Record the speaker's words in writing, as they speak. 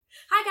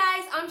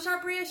Hi guys, I'm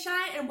Charbria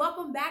Shine and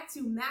welcome back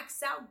to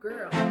Max Out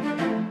Girl. So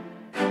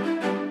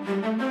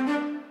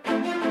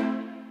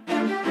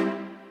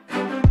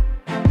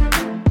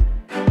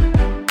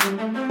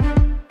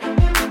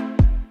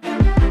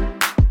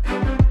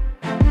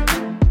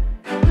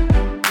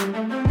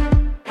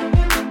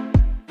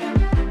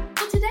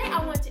today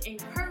I want to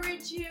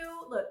encourage you.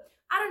 Look,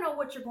 I don't know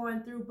what you're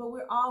going through, but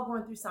we're all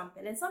going through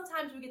something. And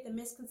sometimes we get the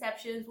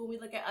misconceptions when we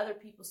look at other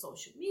people's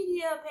social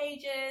media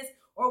pages,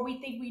 or we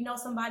think we know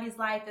somebody's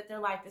life, that their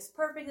life is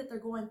perfect, that they're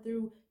going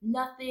through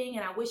nothing,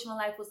 and I wish my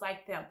life was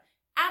like them.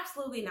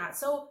 Absolutely not.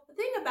 So the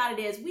thing about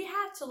it is we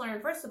have to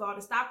learn, first of all,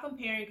 to stop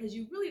comparing, because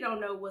you really don't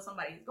know what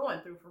somebody's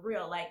going through for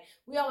real. Like,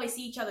 we always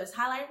see each other's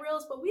highlight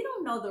reels, but we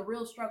don't know the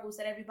real struggles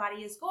that everybody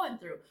is going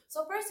through.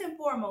 So first and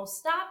foremost,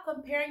 stop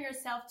comparing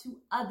yourself to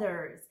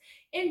others.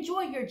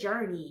 Enjoy your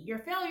journey, your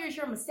failures,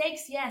 your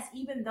mistakes, yes,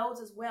 even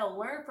those as well.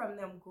 Learn from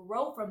them,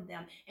 grow from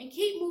them, and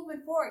keep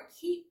moving forward.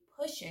 Keep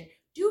pushing.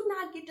 Do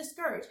not get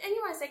discouraged. And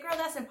you might say, girl,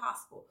 that's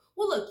impossible.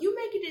 Well, look, you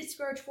may get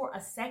discouraged for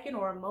a second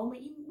or a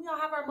moment. We all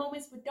have our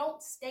moments, but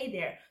don't stay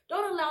there.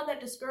 Don't allow that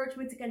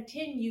discouragement to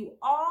continue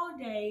all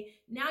day.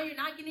 Now you're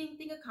not getting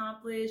anything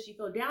accomplished. You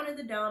feel down in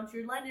the dumps.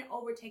 You're letting it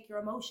overtake your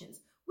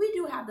emotions. We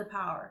do have the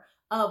power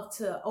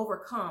to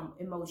overcome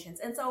emotions.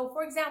 And so,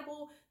 for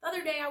example, the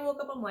other day I woke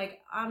up, I'm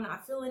like, I'm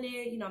not feeling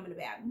it. I'm in a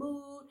bad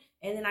mood.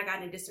 And then I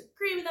got in a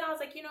disagreement. Then I was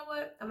like, you know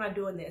what? I'm not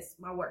doing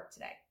my work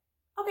today.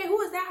 Okay,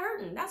 who is that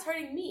hurting? That's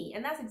hurting me.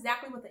 And that's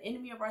exactly what the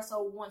enemy of our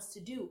soul wants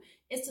to do,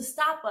 is to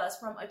stop us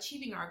from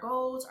achieving our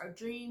goals, our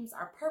dreams,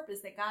 our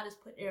purpose that God has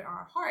put in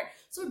our heart.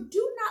 So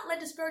do not let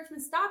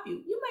discouragement stop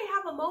you. You may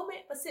have a moment,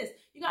 but sis,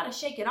 you got to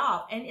shake it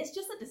off. And it's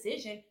just a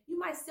decision. You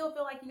might still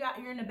feel like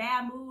you're in a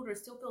bad mood, or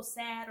still feel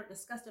sad or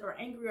disgusted or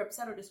angry or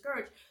upset or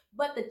discouraged.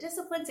 But the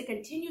discipline to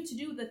continue to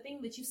do the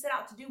thing that you set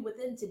out to do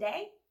within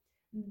today,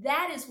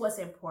 that is what's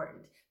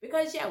important.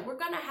 Because yeah, we're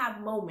going to have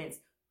moments.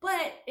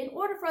 But in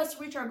order for us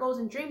to reach our goals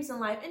and dreams in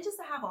life, and just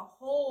to have a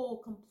whole,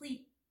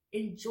 complete,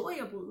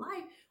 enjoyable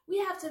life, we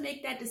have to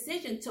make that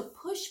decision to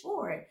push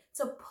forward,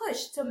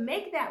 to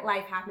make that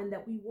life happen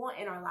that we want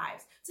in our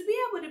lives. To be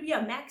able to be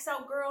a max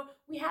out girl,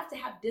 we have to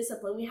have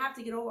discipline. We have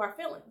to get over our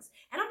feelings.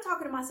 And I'm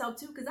talking to myself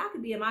too, because I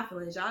could be in my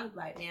feelings. Y'all be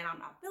like, man, I'm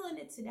not feeling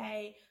it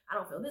today. I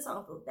don't feel this. I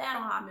don't feel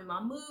that. I'm in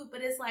my mood.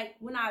 But it's like,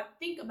 when I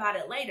think about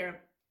it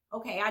later,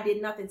 okay, I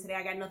did nothing today.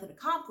 I got nothing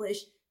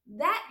accomplished.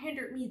 That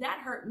hindered me, that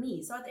hurt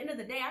me. So at the end of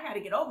the day, I got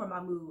to get over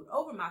my mood,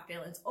 over my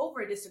feelings,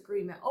 over a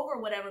disagreement, over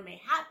whatever may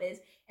happen,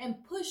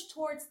 and push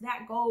towards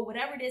that goal,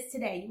 whatever it is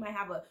today. You might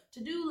have a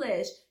to-do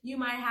list. You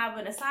might have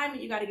an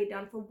assignment you got to get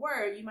done for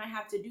work. You might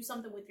have to do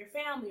something with your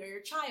family or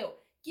your child.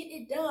 Get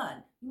it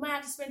done. You might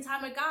have to spend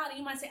time with God, and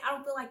you might say, I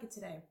don't feel like it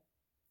today.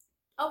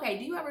 Okay,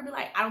 do you ever be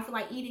like, I don't feel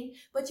like eating?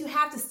 But you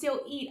have to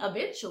still eat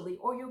eventually,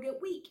 or you'll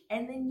get weak,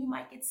 and then you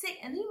might get sick,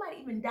 and then you might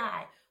even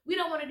die. We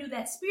don't want to do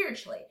that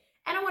spiritually.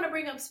 And I want to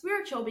bring up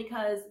spiritual,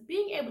 because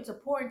being able to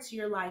pour into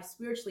your life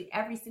spiritually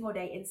every single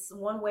day in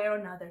one way or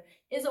another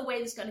is a way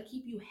that's going to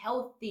keep you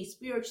healthy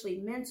spiritually,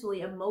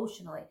 mentally,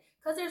 emotionally.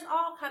 Because there's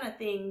all kind of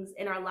things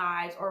in our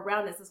lives or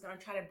around us that's going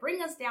to try to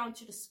bring us down,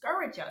 to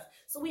discourage us.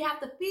 So we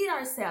have to feed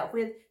ourselves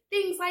with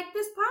things like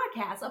this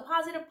podcast, a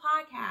positive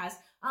podcast,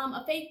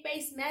 a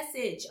faith-based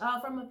message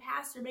from a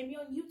pastor, maybe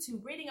on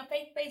YouTube, reading a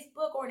faith-based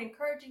book or an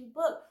encouraging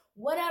book,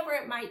 whatever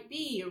it might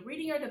be,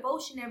 reading your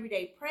devotion every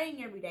day,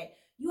 praying every day.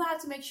 You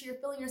have to make sure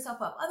you're filling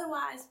yourself up.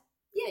 Otherwise,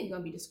 yeah, you're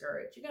going to be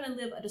discouraged. You're going to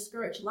live a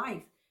discouraged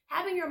life.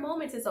 Having your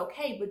moments is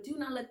okay, but do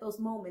not let those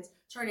moments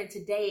turn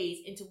into days,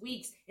 into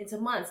weeks, into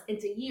months,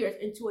 into years,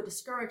 into a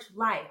discouraged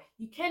life.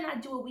 You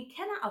cannot do it. We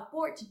cannot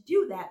afford to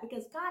do that,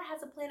 because God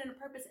has a plan and a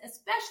purpose,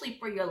 especially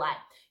for your life.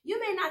 You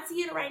may not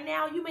see it right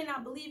now. You may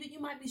not believe it. You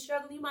might be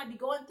struggling. You might be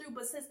going through,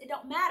 but sis, it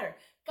don't matter.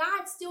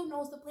 God still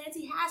knows the plans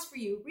he has for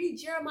you. Read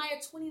Jeremiah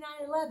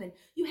 29:11.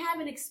 You have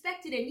an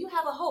expected end. You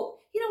have a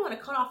hope. He don't want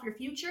to cut off your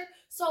future.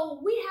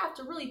 So we have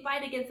to really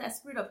fight against that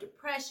spirit of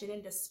depression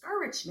and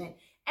discouragement,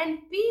 and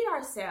feed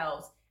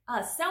ourselves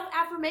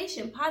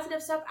self-affirmation,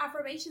 positive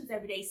self-affirmations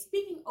every day,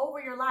 speaking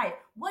over your life.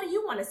 What do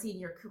you want to see in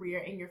your career,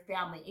 in your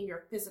family, in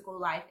your physical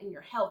life, in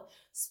your health?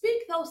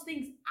 Speak those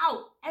things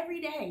out every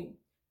day.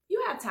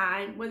 You have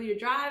time, whether you're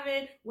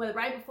driving, whether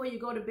right before you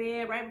go to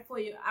bed, right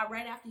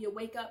after you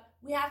wake up.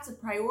 We have to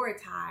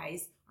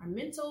prioritize our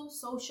mental,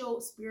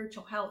 social,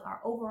 spiritual health, our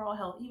overall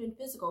health, even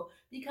physical,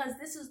 because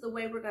this is the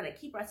way we're going to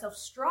keep ourselves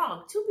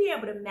strong to be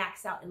able to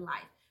max out in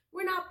life.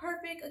 We're not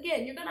perfect.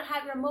 Again, you're going to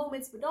have your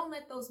moments, but don't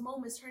let those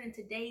moments turn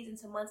into days,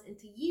 into months,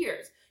 into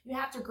years. You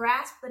have to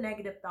grasp the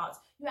negative thoughts.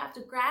 You have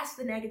to grasp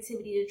the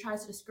negativity that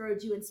tries to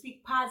discourage you, and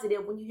speak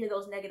positive when you hear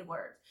those negative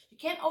words. You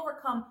can't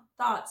overcome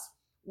thoughts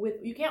with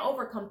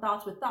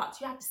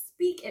thoughts. You have to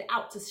speak it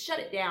out to shut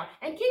it down,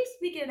 and keep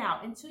speaking it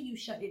out until you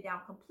shut it down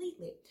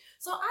completely.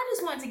 So I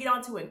just wanted to get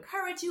on to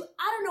encourage you.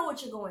 I don't know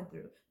what you're going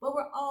through, but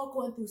we're all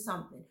going through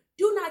something.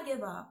 Do not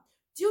give up.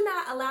 Do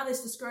not allow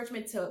this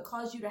discouragement to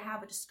cause you to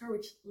have a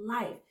discouraged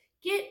life.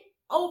 Get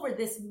over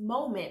this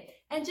moment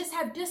and just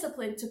have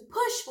discipline to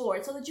push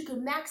forward so that you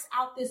can max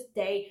out this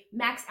day,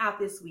 max out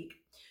this week.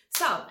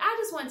 So I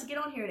just wanted to get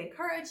on here and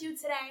encourage you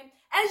today.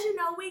 As you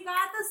know, we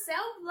got the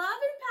self-love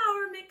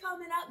empowerment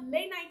coming up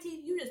May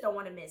 19th. You just don't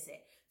want to miss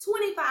it.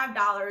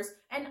 $25,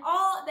 and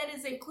all that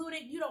is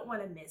included, you don't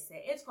want to miss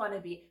it. It's going to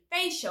be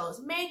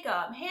facials,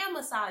 makeup, hand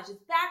massages,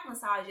 back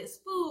massages,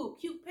 food,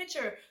 cute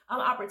picture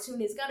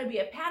opportunities. It's going to be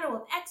a panel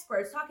of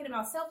experts talking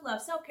about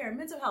self-love, self-care,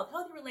 mental health,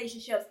 healthy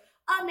relationships.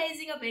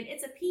 Amazing event.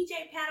 It's a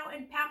PJ panel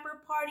and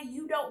pamper party.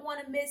 You don't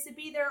want to miss it.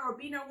 Be there or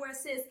be nowhere,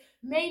 sis.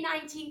 May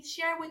 19th.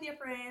 Share with your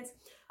friends.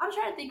 I'm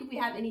trying to think if we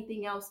have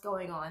anything else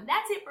going on.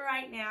 That's it for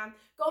right now.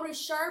 Go to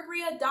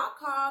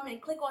charbria.com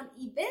and click on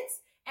events,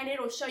 and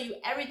it'll show you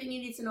everything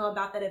you need to know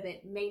about that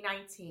event, May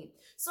 19th.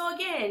 So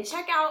again,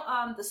 check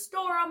out the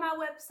store on my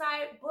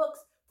website, books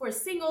for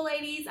single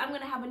ladies. I'm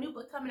going to have a new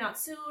book coming out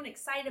soon.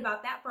 Excited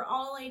about that for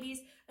all ladies.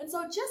 And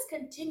so just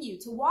continue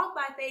to walk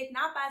by faith,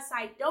 not by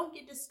sight. Don't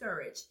get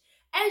discouraged.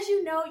 As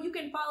you know, you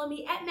can follow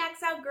me at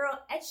Max Out Girl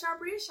at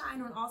Charbria Shine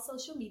on all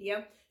social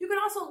media. You can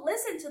also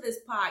listen to this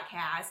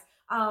podcast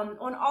on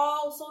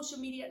all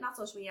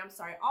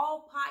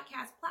all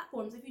podcast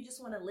platforms if you just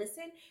want to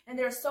listen. And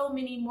there are so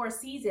many more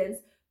seasons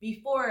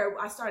before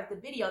I started the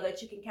video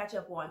that you can catch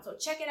up on. So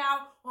check it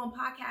out on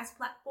podcast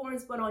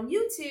platforms. But on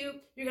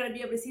YouTube, you're going to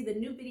be able to see the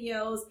new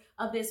videos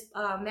of this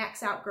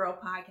Max Out Girl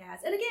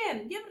podcast. And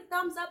again, give it a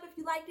thumbs up if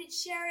you liked it,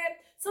 share it,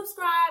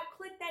 subscribe,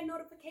 click that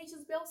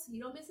notifications bell so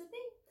you don't miss a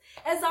thing.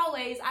 As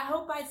always, I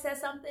hope I said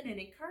something and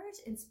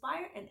encouraged,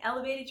 inspired, and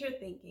elevated your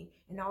thinking.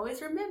 And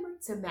always remember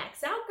to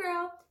max out,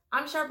 girl.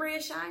 I'm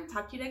Charbria Shine.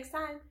 Talk to you next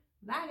time.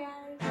 Bye,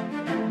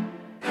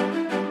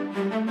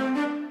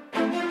 guys.